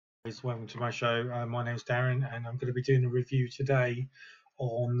Welcome to my show. My name's Darren, and I'm going to be doing a review today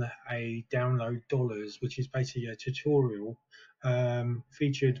on a download dollars, which is basically a tutorial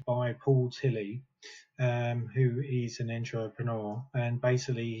featured by TILLEY, who is an entrepreneur, and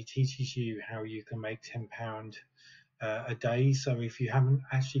basically he teaches you how you can make £10 a day. So if you haven't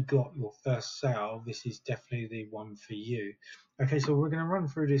actually got your first sale, this is definitely the one for you. Okay, so we're going to run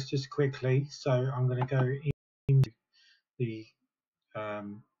through this just quickly. So I'm going to go into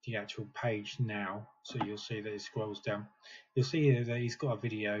the actual page now, so you'll see that it scrolls down. You'll see here that he's got a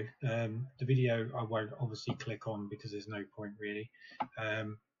video. The video I won't obviously click on because there's no point really,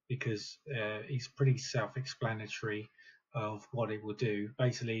 because it's pretty self-explanatory of what it will do.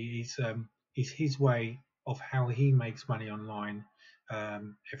 Basically, it's his way of how he makes money online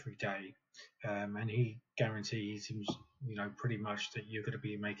every day, and he guarantees, pretty much that you're going to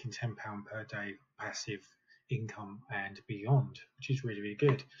be making £10 per day passive income and beyond, which is really, really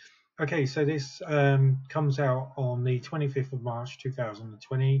good. Okay, so this comes out on the 25th of March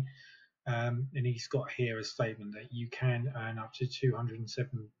 2020, and he's got here a statement that you can earn up to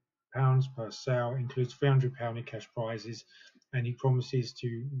 £207 per sale, includes £300 in cash prizes, and he promises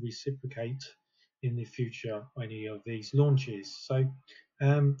to reciprocate in the future any of these launches. So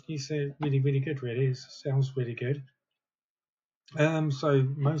he's really, really good, really. It sounds really good. So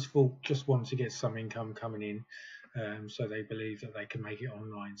most folk just want to get some income coming in, so they believe that they can make it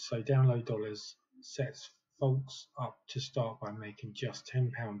online. So download dollars sets folks up to start by making just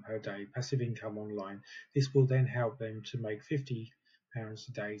 £10 per day passive income online. This will then help them to make £50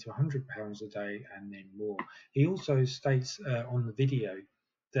 a day to £100 a day and then more. He also states on the video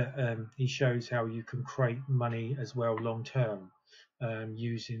that he shows how you can create money as well long term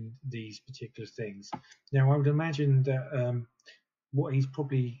using these particular things. Now I would imagine that what he's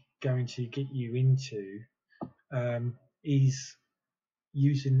probably going to get you into is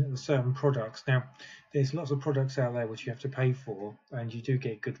using certain products. Now, there's lots of products out there which you have to pay for, and you do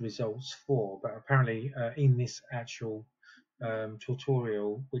get good results for. But apparently, in this actual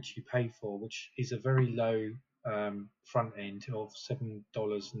tutorial, which you pay for, which is a very low front end of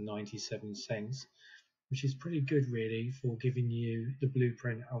 $7.97, which is pretty good, really, for giving you the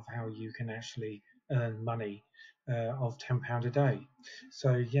blueprint of how you can actually earn money of £10 a day.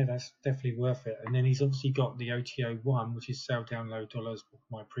 So yeah, that's definitely worth it. And then he's obviously got the OTO one, which is sell download dollars,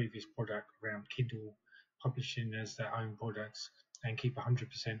 my previous product around Kindle publishing as their own products and keep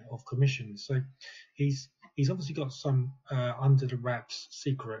 100% of commissions. So he's obviously got some under the wraps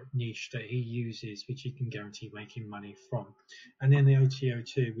secret niche that he uses, which he can guarantee making money from. And then the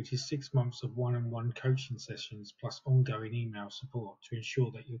OTO2, which is 6 months of one-on-one coaching sessions plus ongoing email support to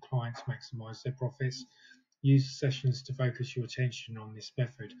ensure that your clients maximize their profits. Use the sessions to focus your attention on this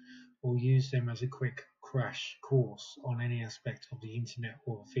method, or use them as a quick crash course on any aspect of the internet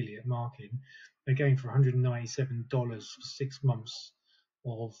or affiliate marketing. Again, for $197 for 6 months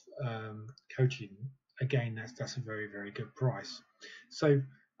of coaching, again, that's a very, very good price. So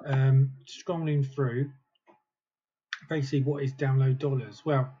scrolling through, basically what is download dollars?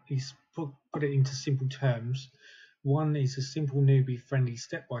 Well, he's put it into simple terms. One is a simple newbie-friendly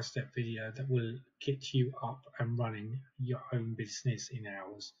step-by-step video that will get you up and running your own business in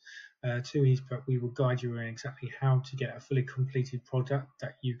hours. Two is that we will guide you in exactly how to get a fully completed product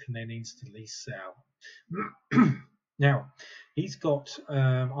that you can then instantly sell. Now, he's got,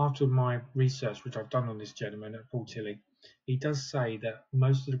 after my research, which I've done on this gentleman at TILLEY, he does say that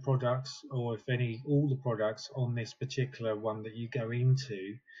most of the products, or if any, all the products on this particular one that you go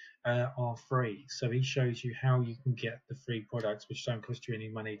into are free. So he shows you how you can get the free products which don't cost you any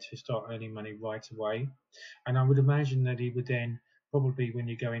money to start earning money right away. And I would imagine that he would then probably, when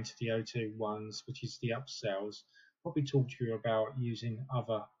you go into the O2 ones, which is the upsells, probably talk to you about using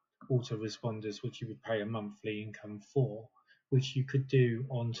other autoresponders which you would pay a monthly income for, which you could do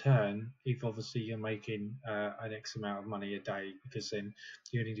on turn if obviously you're making an X amount of money a day, because then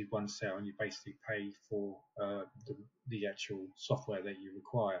you only need one sale and you basically pay for the actual software that you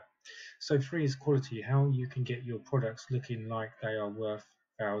require. So free is quality, how you can get your products looking like they are worth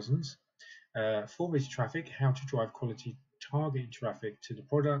thousands. Four is traffic, how to drive quality target traffic to the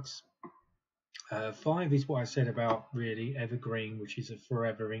products. 5 is what I said about really evergreen, which is a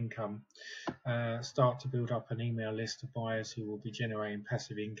forever income. Start to build up an email list of buyers who will be generating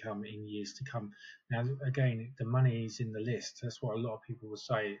passive income in years to come. Now, again, the money is in the list. That's what a lot of people will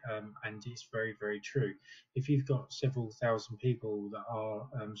say, and it's very, very true. If you've got several thousand people that are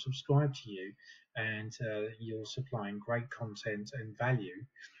subscribed to you, and you're supplying great content and value,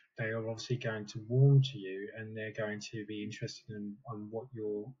 they are obviously going to warm to you, and they're going to be interested in on what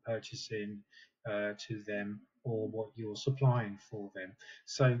you're purchasing, to them, or what you're supplying for them.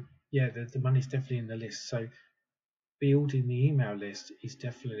 So yeah, the money's definitely in the list. So building the email list is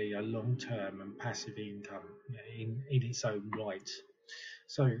definitely a long-term and passive income in its own right.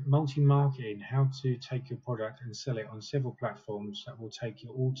 So multi-marketing, how to take your product and sell it on several platforms that will take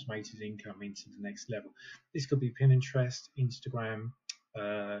your automated income into the next level. This could be Pinterest, Instagram,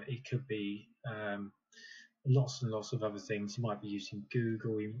 it could be lots and lots of other things. You might be using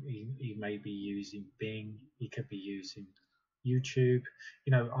Google, you may be using Bing, you could be using YouTube.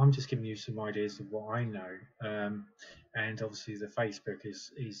 You know, I'm just giving you some ideas of what I know. And obviously the Facebook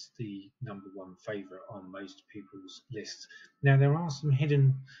is the #1 favorite on most people's lists. Now there are some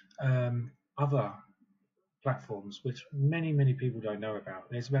hidden other platforms which many people don't know about.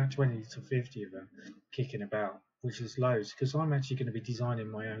 There's about 20 to 50 of them kicking about, which is loads, because I'm actually going to be designing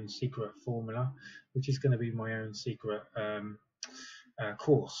my own secret formula, which is going to be my own secret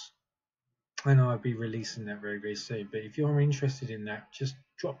course, and I'll be releasing that very soon. But if you're interested in that, just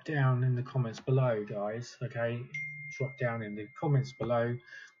drop down in the comments below, guys. Okay, drop down in the comments below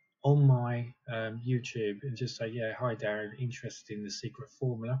on my YouTube and just say, yeah, hi Darren, interested in the secret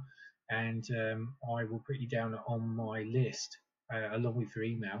formula, and I will put you down on my list along with your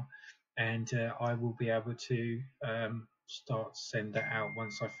email, and I will be able to start to send that out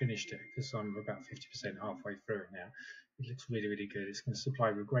once I've finished it, because I'm about 50% halfway through it now. It looks really good. It's going to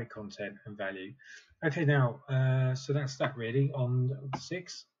supply with great content and value. Okay, now so that's that really on the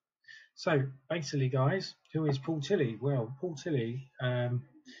 6th. So basically, guys, who is Paul Tilley? Well, Paul Tilley,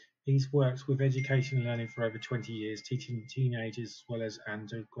 he's worked with education and learning for over 20 years, teaching teenagers as well as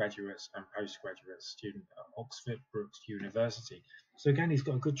undergraduates and postgraduate students at Oxford Brookes University. So again, he's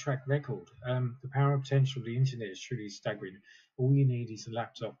got a good track record. The power and potential of the internet is truly staggering. All you need is a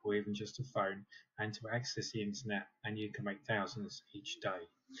laptop or even just a phone and to access the internet, and you can make thousands each day.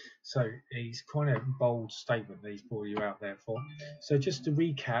 So it's quite a bold statement that he's brought you out there for. So just to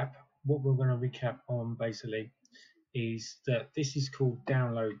recap, what we're going to recap on basically is that this is called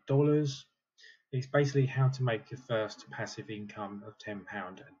Download Dollars. It's basically how to make your first passive income of £10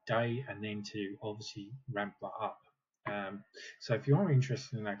 a day, and then to obviously ramp that up. So if you are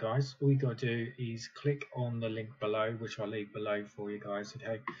interested in that, guys, all you got to do is click on the link below, which I'll leave below for you guys,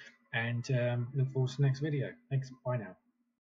 okay? And look forward to the next video. Thanks, bye now.